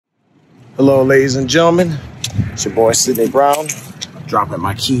Hello, ladies and gentlemen. It's your boy, Sidney Brown. Dropping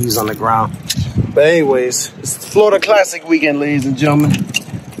my keys on the ground. But anyways, it's Florida Classic weekend, ladies and gentlemen.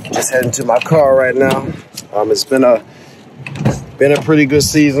 Just heading to my car right now. It's been a pretty good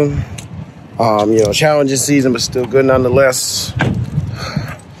season. Challenging season, but still good nonetheless.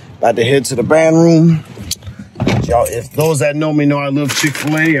 About to head to the band room. Y'all, if those that know me know I love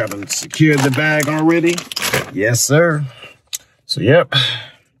Chick-fil-A, I've secured the bag already. Yes, sir. So, yep.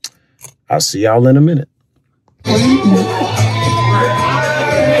 I'll see y'all in a minute.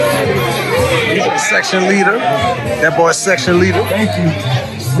 Section leader. That boy's section leader. Thank you.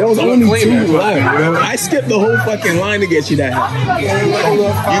 There was only 2 lines, bro. I skipped the whole fucking line to get you that hat.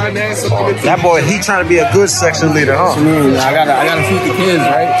 That boy, he trying to be a good section leader, huh? I gotta feed the kids,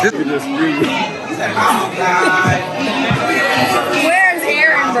 right? Where's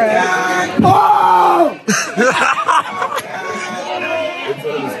Aaron, bro? Oh!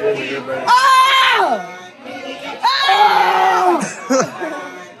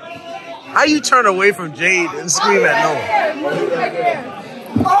 How you turn away from Jade and scream at Noah?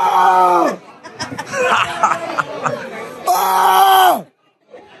 Oh! Oh!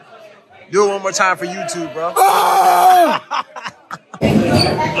 Do it one more time for YouTube, bro. Oh!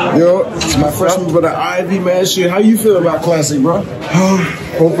 Yo, it's my freshman brother Ivy, man. Shit, how you feel about Classic, bro?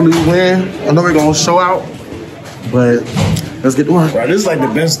 Hopefully we win. I know we're gonna show out, but let's get to work. Bro, this is like the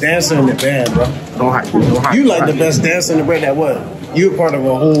best dancer in the band, bro. You like the best dancer in the band that what? You a part of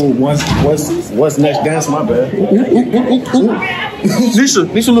a whole what's next dance, my bad. Lisa,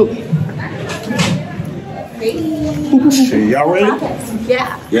 look. Shit, y'all ready?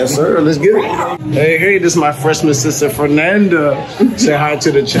 Yeah. Yes, sir. Let's get it. Hey, this is my freshman sister Fernanda. Say hi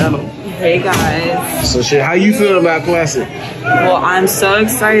to the channel. Hey guys. So shit, how you feeling about Classic? Well, I'm so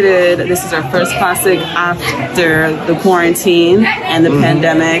excited. This is our first Classic after the quarantine and the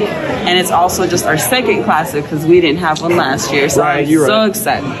pandemic. And it's also just our second Classic because we didn't have one last year. So I'm so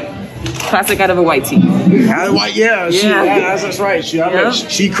excited. Classic out of a white team. Yeah, that's right.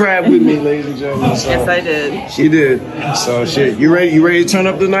 She crabbed with me, ladies and gentlemen. So yes, I did. She did. So shit, you ready to turn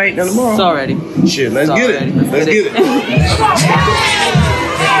up tonight and tomorrow? So ready. Shit, let's get it. Let's get it.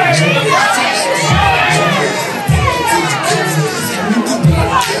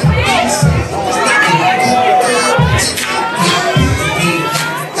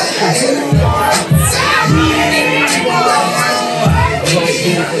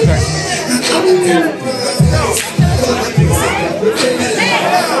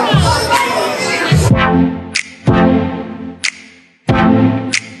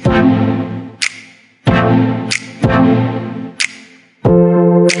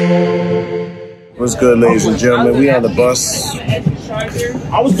 What's good, ladies and gentlemen? We on the bus. Hi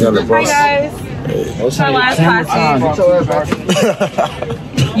guys. It's our last Classic.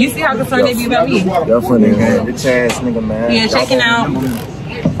 You see how concerned they be about me? Definitely, man. Bitch ass nigga, man. Yeah, checking out.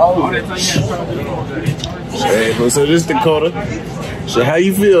 Hey, so this is Dakota. So how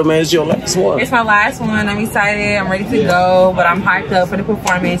you feel, man? It's your last one. It's my last one. I'm excited. I'm ready to go, but I'm hyped up for the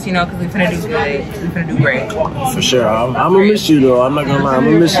performance, because we're finna do good. We're finna do great. For sure. I'm gonna miss you, though. I'm not gonna lie. I'm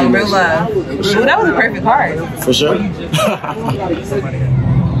gonna miss you. Real love. Ooh, that was a perfect card. For sure.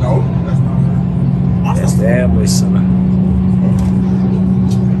 That's the Amway Center.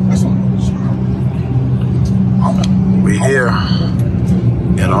 We're here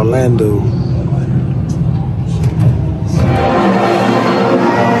in Orlando.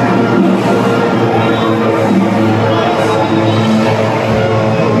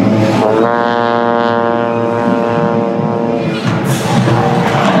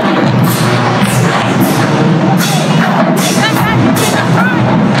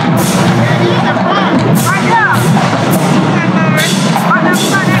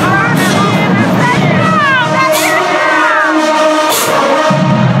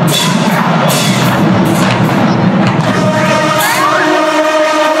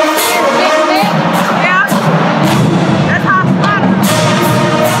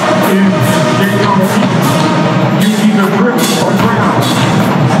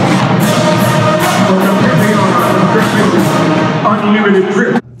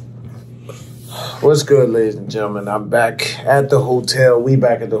 What's good, ladies and gentlemen? I'm back at the hotel. We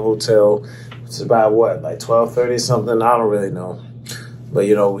back at the hotel. It's about what, like 12:30 something? I don't really know. But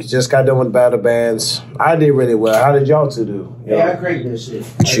we just got done with battle bands. I did really well. How did y'all two do? I cranked this shit.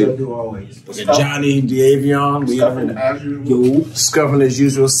 I do always. Johnny, Davion, scuffing as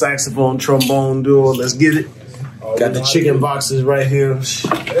usual, saxophone, trombone duo. Let's get it. Got the chicken boxes right here.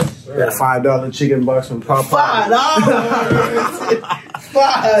 Got a $5 chicken box from Papa. $5.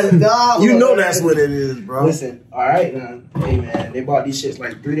 $5. You know that's what it is, bro. Listen, all right, now. Hey, man, they bought these shits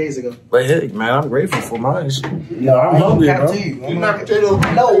like 3 days ago. But hey, man, I'm grateful for mine. No, I'm hungry, bro. You not potato?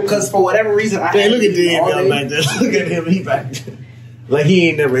 No, because for whatever reason, Hey, look at Dan back there. Look at him, he back there. Like he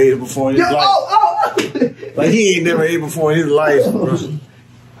ain't never ate it before in his life. Like he ain't never ate before in his life, bro.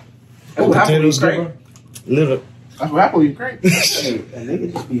 Potatoes, bro. Live That's what happened. You crazy. Hey, a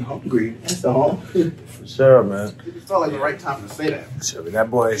nigga just be hungry. That's the home. For sure, man. It felt like the right time to say that. Sure, that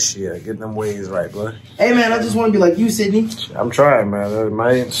boy, shit, getting them ways right, bro. Hey, man, I just want to be like you, Sydney. I'm trying, man. I gotta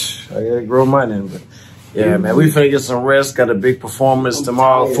grow mine in, but yeah, man, we finna get some rest. Got a big performance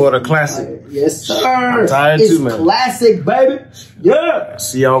tomorrow for the classic. Yes, sir. I'm tired too, man. Classic, baby. Yeah.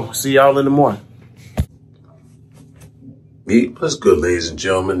 See y'all in the morning. What's good, ladies and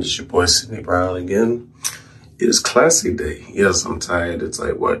gentlemen? It's your boy Sidney Brown again. It is classic day. Yes, I'm tired. It's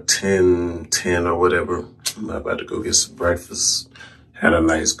like, what, 10 or whatever. I'm about to go get some breakfast. Had a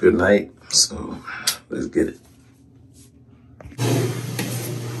nice good night. So, let's get it.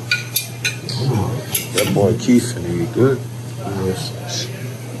 That boy Keith and he good. Yes.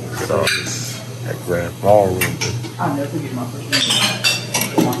 Look at all this. That grand ballroom. I'll never forget my first name.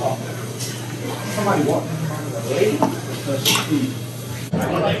 Somebody walked in front of the lady.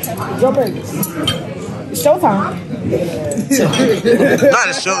 Jump in. It's showtime. Not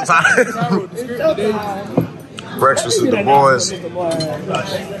a showtime. Breakfast with the boys. I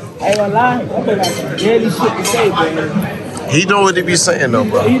ain't gonna lie, I feel like some dirty shit to say, man. He know what he be saying though,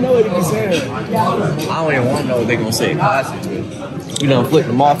 bro. He know what he be saying. I don't even want to know what they gonna say classic. You done flipped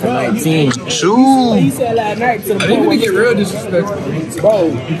them off at 19. Shoot. He said last night to the point where get real disrespectful. bro.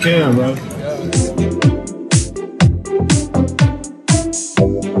 You can, bro.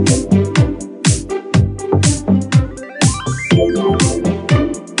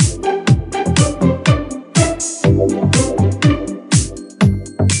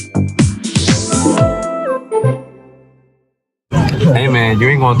 Hey man, you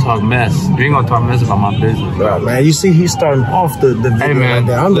ain't gonna talk mess. You ain't gonna talk mess about my business, bro. Right, man, you see he's starting off the video Hey man, right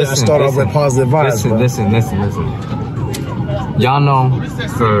there. I'm gonna start off with positive vibes, bro. Listen. Y'all know,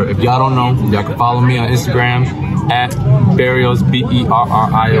 if y'all don't know, y'all can follow me on Instagram at Berrios,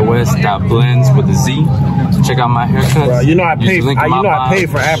 BERRIOS.blends with a Z. Check out my haircuts. Bro, you know I pay. I pay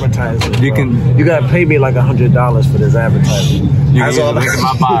for advertising. You gotta pay me like $100 for this advertising. You can use the link in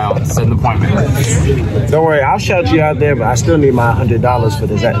my bio. Set an appointment. Don't worry, I'll shout you out there, but I still need my $100 for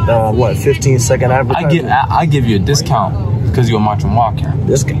this. 15-second advertising. I give you a discount because you're a marching walker.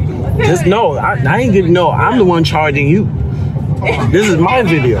 I ain't giving. No, I'm the one charging you. This is my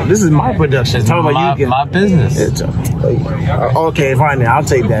video. This is my production. It's my business. Okay, fine. I'll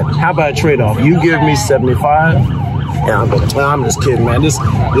take that. How about a trade-off? You give me 75. Yeah, I'm just kidding, man. This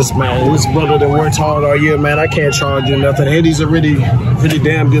brother that works hard all year, man. I can't charge you nothing. Eddie's a really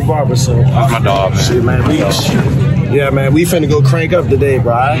damn good barber, so. That's my dog, man. Shit, man. Yeah, man. We finna go crank up today,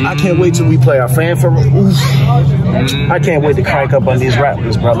 bro. I can't wait till we play our fan for. I can't wait to crank up on these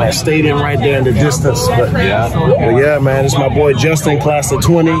rappers, bro. Man, stadium right there in the distance. But yeah, man. It's my boy Justin, class of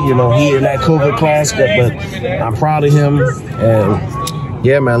 20. You know, he in that COVID class, but I'm proud of him. And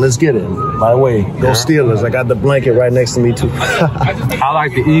yeah, man, let's get it. By the way, go Steelers. I got the blanket right next to me, too. I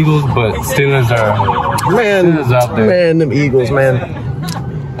like the Eagles, but Steelers are Steelers out there. Man, them Eagles, man.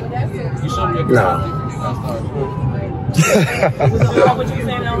 Nah.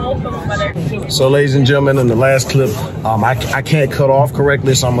 So, ladies and gentlemen, in the last clip, I can't cut off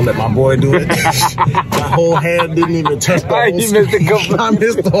correctly, so I'm gonna let my boy do it. My whole hand didn't even touch the whole screen. I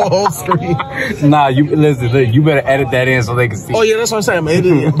missed the whole screen. Nah, listen, you better edit that in so they can see. Oh yeah, that's what I'm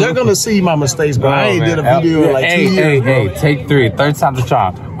saying. They're gonna see my mistakes, but I ain't did a video in like 2 years. Hey, take 3. Third time's the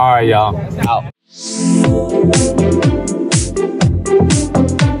charm. All right, y'all. Out.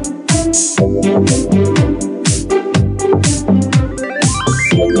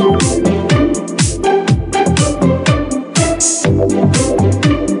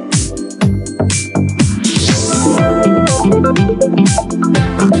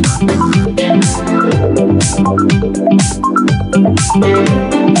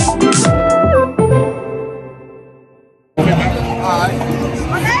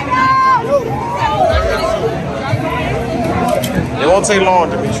 It won't take long,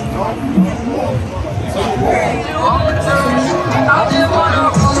 Dimitri.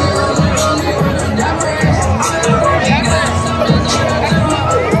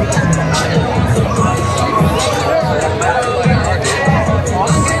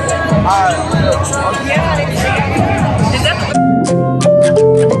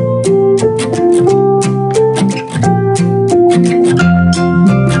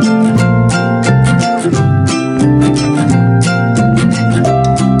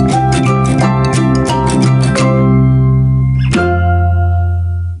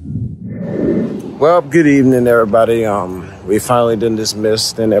 Well, good evening, everybody. We finally done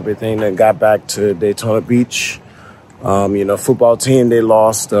dismissed and everything and got back to Daytona Beach. You know, football team, they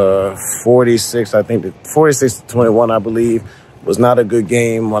lost 46, I think 46-21, I believe. Was not a good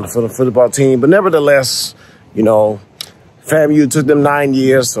game for the football team, but nevertheless, you know, FAMU took them 9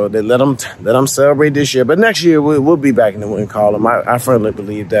 years, so they let them celebrate this year. But next year we'll be back in the win column. I firmly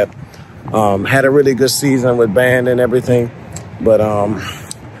believe that. Had a really good season with band and everything, but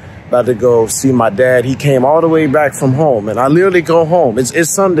about to go see my dad. He came all the way back from home, and I literally go home. It's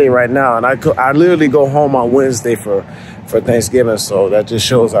Sunday right now, and I literally go home on Wednesday for Thanksgiving. So that just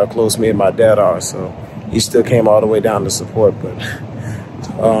shows how close me and my dad are. So he still came all the way down to support. But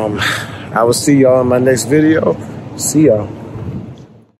I will see y'all in my next video. See y'all.